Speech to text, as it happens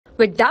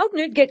With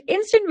Doubtnut, get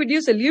instant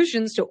video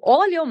solutions to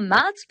all your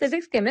maths,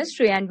 physics,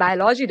 chemistry, and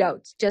biology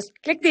doubts. Just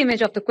click the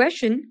image of the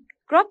question,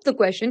 crop the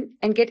question,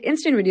 and get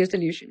instant video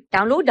solution.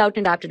 Download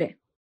Doubtnut app today.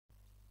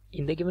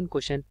 In the given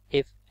question,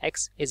 if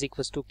x is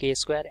equals to k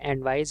square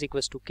and y is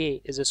equals to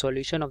k is a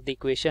solution of the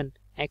equation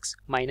x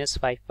minus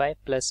 5y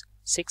plus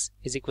 6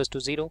 is equals to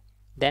 0,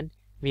 then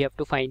we have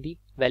to find the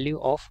value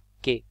of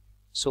k.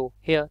 So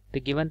here the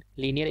given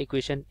linear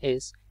equation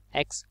is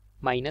x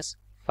minus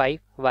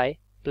 5y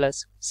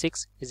plus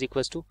 6 is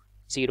equals to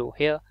 0.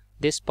 Here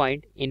this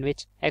point in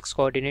which x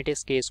coordinate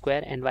is k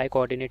square and y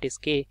coordinate is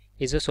k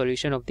is a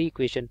solution of the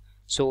equation.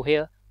 So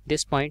here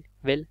this point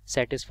will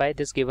satisfy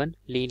this given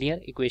linear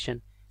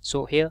equation.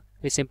 So here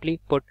we simply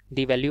put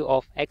the value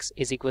of x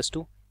is equals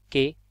to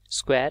k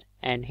square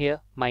and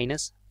here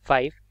minus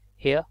 5,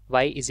 here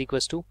y is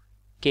equals to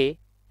k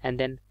and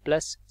then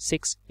plus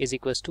 6 is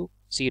equals to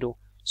 0.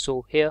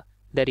 So here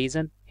the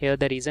reason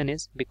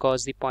is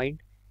because the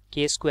point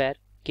k square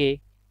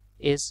k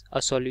is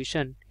a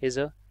solution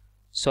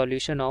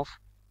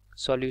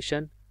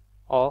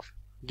of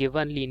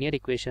given linear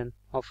equation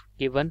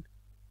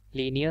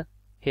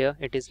here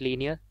it is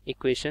linear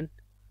equation.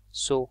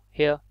 So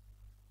here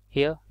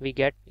we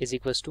get is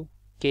equals to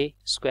k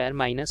square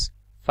minus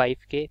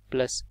 5k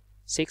plus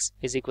 6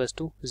 is equals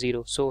to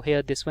 0. So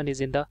here this one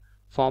is in the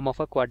form of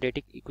a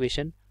quadratic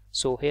equation.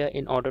 So here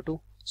in order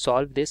to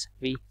solve this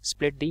we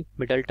split the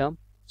middle term.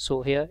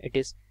 So here it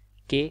is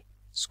k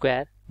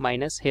square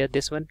minus, here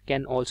this one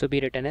can also be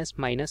written as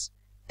minus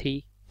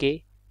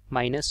 3k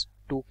minus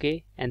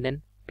 2k and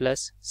then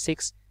plus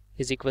 6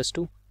 is equals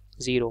to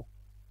 0.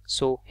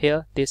 So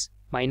here this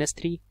minus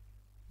 3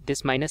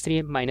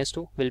 and minus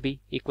 2 will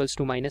be equals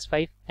to minus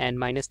 5 and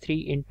minus 3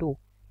 into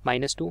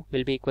minus 2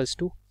 will be equals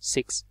to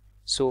 6.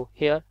 So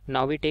here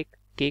now we take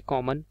k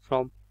common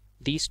from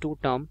these two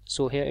terms.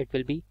 So here it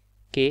will be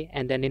k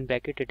and then in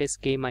bracket it is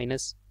k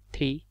minus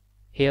 3.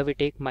 Here we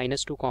take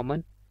minus 2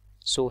 common.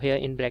 So here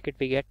in bracket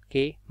we get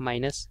k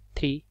minus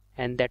 3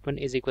 and that one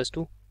is equals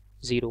to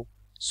 0.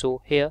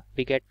 So here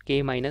we get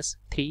k minus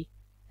 3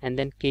 and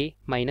then k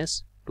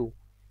minus 2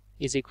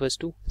 is equals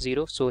to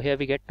 0. So here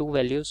we get two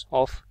values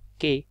of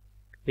k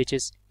which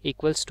is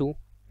equals to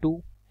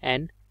 2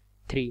 and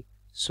 3.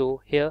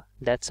 So here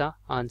that's our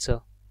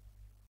answer.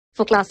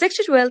 For class 6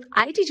 to 12,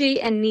 IIT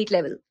JEE and NEET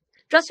level.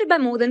 Trusted by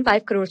more than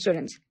 5 crore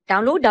students.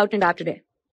 Download Doubtnut app today.